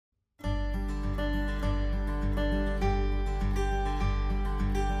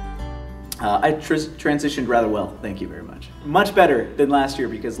I transitioned rather well, thank you very much. Much better than last year,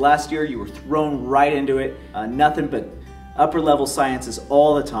 because last year you were thrown right into it, nothing but upper level sciences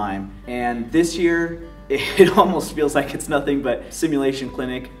all the time. And this year, it almost feels like it's nothing but simulation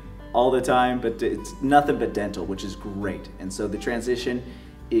clinic all the time, but it's nothing but dental, which is great. And so the transition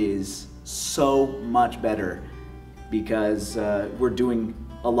is so much better because we're doing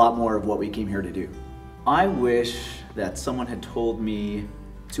a lot more of what we came here to do. I wish that someone had told me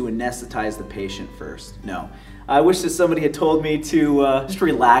to anesthetize the patient first. No. I wish that somebody had told me to just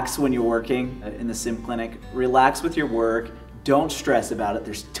relax when you're working in the sim clinic. Relax with your work. Don't stress about it.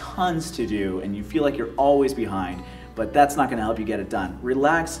 There's tons to do and you feel like you're always behind, but that's not gonna help you get it done.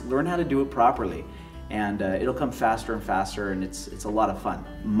 Relax, learn how to do it properly, and it'll come faster and faster, and it's a lot of fun.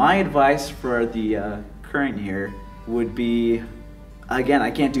 My advice for the current year would be, again,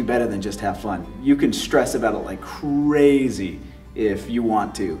 I can't do better than just have fun. You can stress about it like crazy if you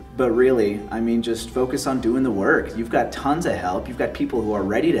want to, but really, I mean, just focus on doing the work. You've got tons of help. You've got people who are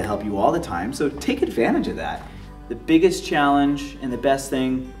ready to help you all the time, so take advantage of that. The biggest challenge and the best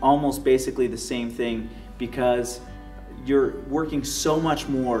thing, almost basically the same thing, because you're working so much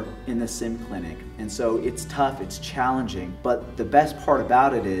more in the sim clinic, and so it's tough, it's challenging, but the best part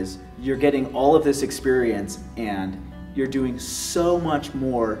about it is you're getting all of this experience and you're doing so much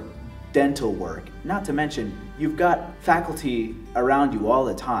more dental work. Not to mention, you've got faculty around you all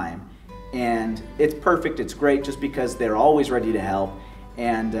the time, and it's perfect, it's great, just because they're always ready to help,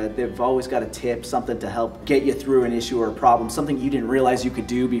 and they've always got a tip, something to help get you through an issue or a problem, something you didn't realize you could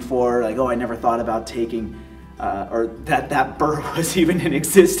do before, like, oh, I never thought about taking, or that burr was even in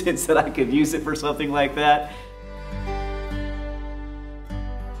existence, that I could use it for something like that.